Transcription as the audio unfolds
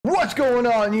What's going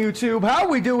on, YouTube? How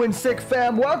we doing, sick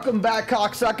fam? Welcome back,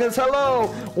 cocksuckers.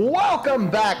 Hello. Welcome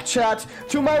back, chat,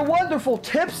 to my wonderful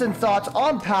tips and thoughts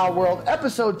on Palworld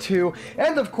episode 2.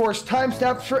 And of course,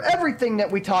 timestamps for everything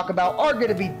that we talk about are going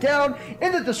to be down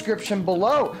in the description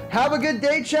below. Have a good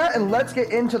day, chat, and let's get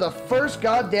into the first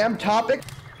goddamn topic.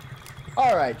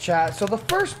 Alright, chat, so the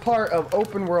first part of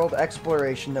open world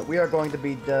exploration that we are going to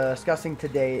be discussing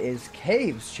today is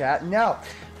caves, chat. Now,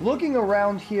 looking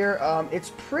around here,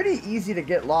 it's pretty easy to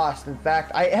get lost. In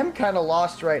fact, I am kind of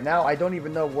lost right now. I don't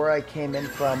even know where I came in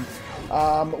from,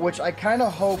 which I kind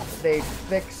of hope they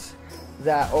fix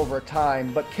that over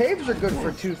time. But caves are good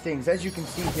for two things. As you can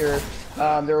see here,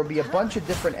 there will be a bunch of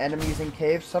different enemies in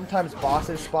caves. Sometimes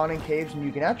bosses spawn in caves, and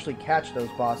you can actually catch those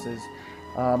bosses.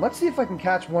 Let's see if I can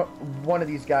catch one of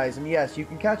these guys. And yes, you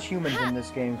can catch humans in this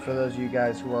game, for those of you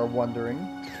guys who are wondering.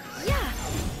 Yeah.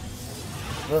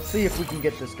 Let's see if we can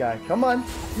get this guy. Come on.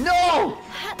 No!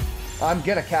 I'm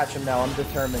gonna catch him now. I'm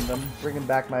determined. I'm bringing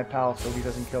back my pal so he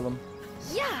doesn't kill him.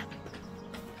 Yeah.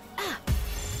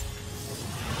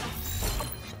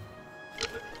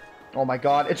 Oh my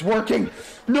god, it's working!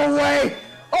 No way!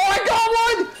 Oh, I got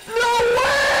one! No way!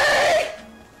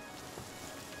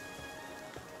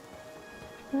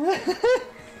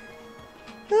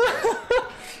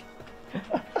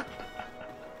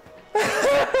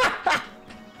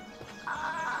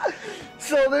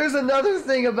 So there's another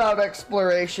thing about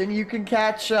exploration. You can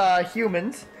catch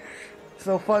humans.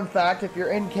 So fun fact, if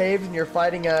you're in caves and you're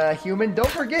fighting a human, don't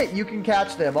forget you can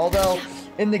catch them. Although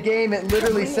in the game it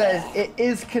literally says it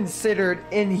is considered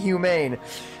inhumane.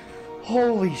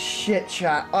 Holy shit,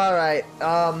 chat. Alright,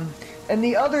 and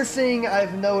the other thing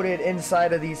I've noted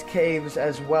inside of these caves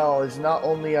as well is not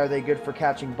only are they good for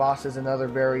catching bosses and other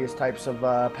various types of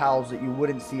pals that you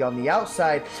wouldn't see on the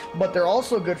outside, but they're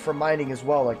also good for mining as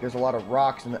well. Like there's a lot of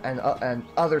rocks and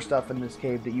other stuff in this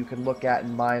cave that you can look at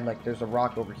and mine. Like there's a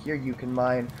rock over here you can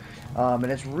mine, and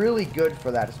it's really good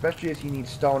for that, especially if you need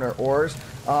stone or ores.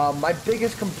 My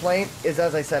biggest complaint is,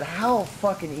 as I said, how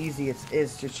fucking easy it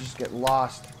is to just get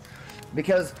lost.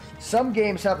 Because some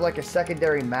games have like a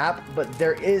secondary map, but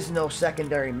there is no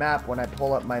secondary map when I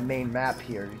pull up my main map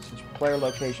here. It's just player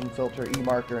location filter,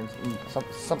 e-marker, and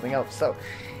something else. So,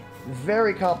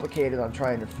 very complicated on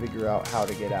trying to figure out how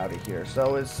to get out of here.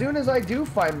 So as soon as I do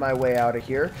find my way out of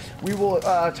here, we will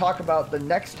talk about the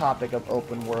next topic of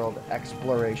open world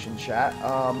exploration, chat,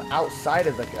 outside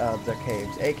of the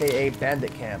caves, aka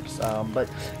bandit camps. But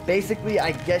basically,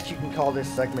 I guess you can call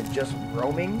this segment just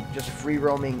roaming, just free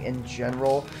roaming in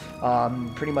general.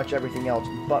 Pretty much everything else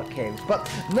but caves.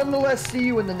 But nonetheless, see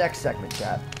you in the next segment,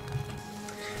 chat.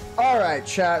 Alright,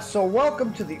 chat, so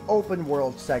welcome to the open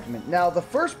world segment. Now, the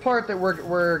first part that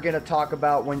we're going to talk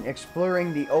about when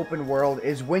exploring the open world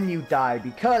is when you die,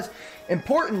 because,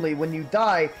 importantly, when you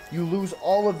die, you lose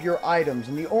all of your items,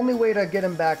 and the only way to get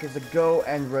them back is to go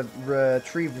and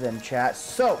retrieve them, chat.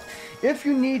 So, if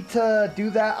you need to do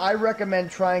that, I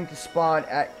recommend trying to spawn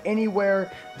at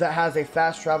anywhere that has a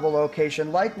fast travel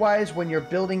location. Likewise, when you're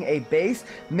building a base,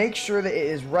 make sure that it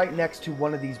is right next to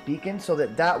one of these beacons, so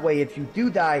that way, if you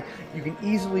do die, you can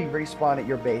easily respawn at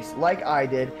your base, like I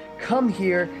did. Come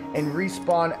here and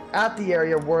respawn at the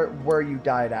area where you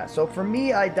died at. So for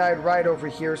me, I died right over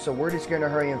here, so we're just going to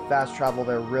hurry and fast travel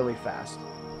there really fast.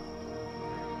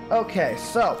 Okay,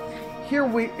 so here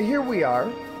we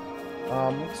are.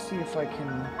 Let's see if I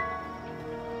can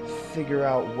figure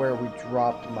out where we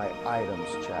dropped my items,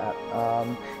 chat.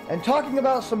 And talking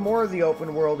about some more of the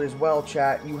open world as well,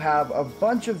 chat, you have a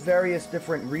bunch of various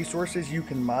different resources you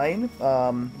can mine.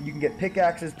 You can get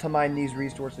pickaxes to mine these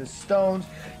resources, stones,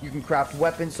 you can craft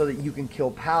weapons so that you can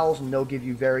kill pals, and they'll give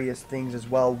you various things as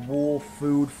well, wool,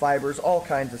 food, fibers, all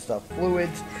kinds of stuff,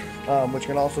 fluids, which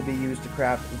can also be used to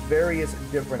craft various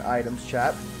different items,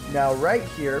 chat. Now right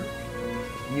here,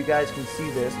 you guys can see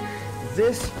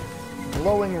this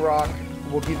glowing rock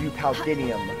will give you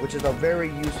palladium, which is a very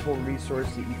useful resource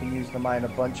that you can use to mine a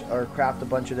bunch or craft a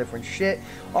bunch of different shit.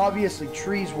 Obviously,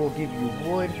 trees will give you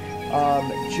wood.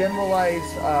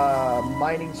 Generalized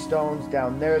mining stones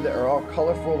down there that are all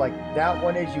colorful, like that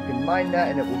one is. You can mine that,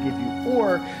 and it will give you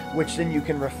ore, which then you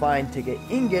can refine to get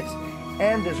ingots.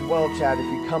 And as well, chat, if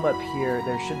you come up here,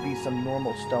 there should be some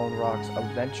normal stone rocks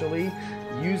eventually.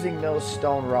 Using those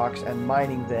stone rocks and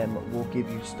mining them will give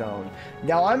you stone.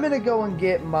 Now I'm going to go and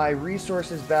get my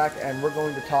resources back, and we're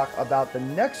going to talk about the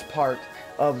next part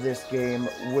of this game,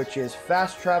 which is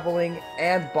fast traveling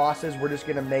and bosses. We're just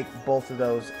going to make both of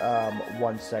those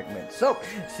one segment. So,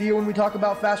 see you when we talk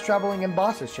about fast traveling and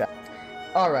bosses, chat.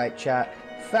 Alright, chat.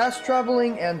 Fast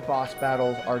traveling and boss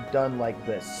battles are done like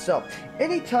this. So,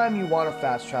 anytime you want to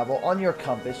fast travel, on your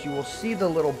compass, you will see the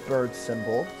little bird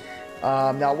symbol.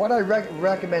 Now, what I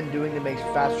recommend doing to make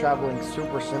fast traveling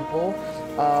super simple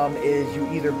is you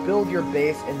either build your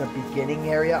base in the beginning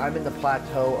area. I'm in the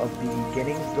plateau of the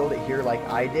beginnings. Build it here like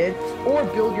I did. Or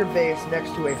build your base next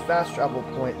to a fast travel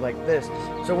point like this.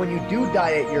 So when you do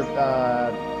die at your...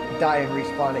 die and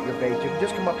respawn at your base, you can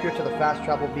just come up here to the fast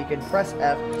travel beacon, press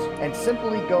F, and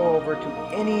simply go over to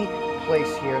any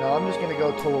place here. Now I'm just going to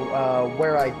go to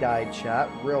where I died, chat,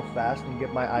 real fast and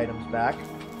get my items back.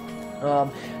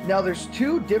 Now there's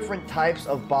two different types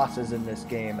of bosses in this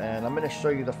game, and I'm going to show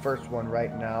you the first one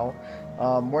right now.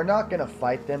 We're not going to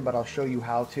fight them, but I'll show you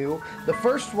how to. The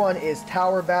first one is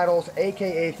tower battles,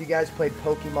 aka if you guys played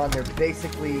Pokemon, they're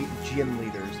basically gym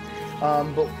leaders.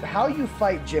 But how you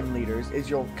fight gym leaders is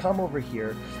you'll come over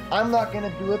here. I'm not going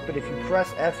to do it, but if you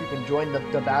press F, you can join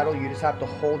the battle. You just have to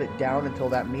hold it down until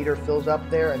that meter fills up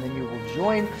there, and then you will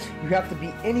join. You have to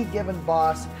beat any given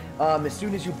boss. As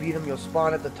soon as you beat them, you'll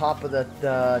spawn at the top of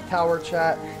the tower,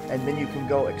 chat, and then you can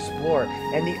go explore.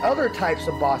 And the other types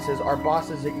of bosses are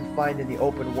bosses that you find in the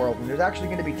open world. And there's actually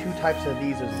going to be two types of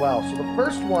these as well. So the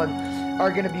first one are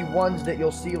going to be ones that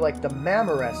you'll see like the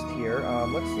Mammorest here.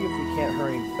 Let's see if we can't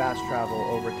hurry and fast travel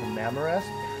over to Mammorest,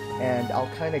 and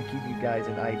I'll kind of give you guys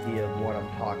an idea of what I'm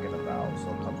talking about. So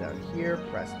I'll come down here,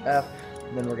 press F,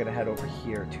 and then we're going to head over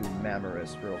here to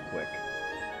Mammorest real quick.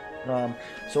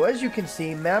 So as you can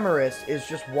see, Mammorest is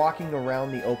just walking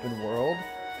around the open world.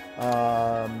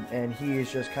 And he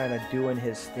is just kind of doing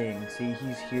his thing. See,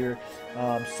 he's here.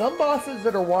 Some bosses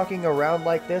that are walking around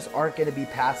like this aren't going to be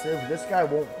passive. This guy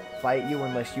won't fight you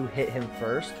unless you hit him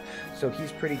first, so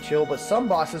he's pretty chill. But some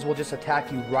bosses will just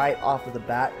attack you right off of the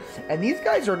bat, and these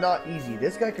guys are not easy.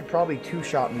 This guy could probably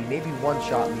two-shot me, maybe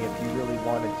one-shot me if you really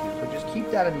wanted to, so just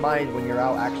keep that in mind when you're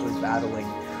out actually battling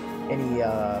any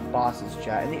bosses,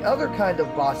 chat. And the other kind of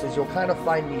bosses, you'll kind of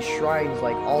find these shrines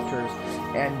like altars,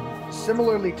 and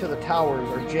similarly to the towers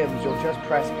or gyms, you'll just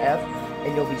press F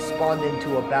and you'll be spawned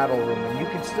into a battle room, and you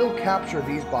can still capture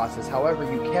these bosses. However,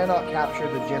 you cannot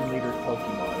capture the gym leader's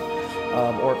Pokemon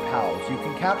or pals. You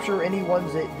can capture any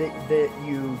ones that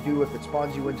you do if it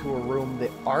spawns you into a room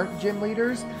that aren't gym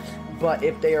leaders, but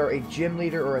if they are a gym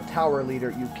leader or a tower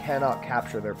leader, you cannot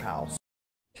capture their pals.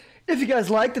 If you guys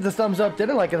liked it, the thumbs up,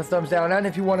 didn't like it, the thumbs down, and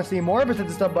if you want to see more, hit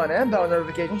the sub button and bell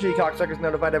notifications so you cocksuckers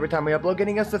notified every time we upload,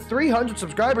 getting us to 300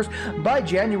 subscribers by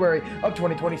January of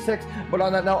 2026. But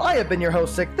on that note, I have been your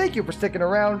host, Sick. Thank you for sticking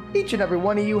around. Each and every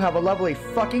one of you have a lovely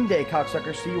fucking day,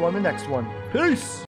 cocksuckers. See you on the next one. Peace!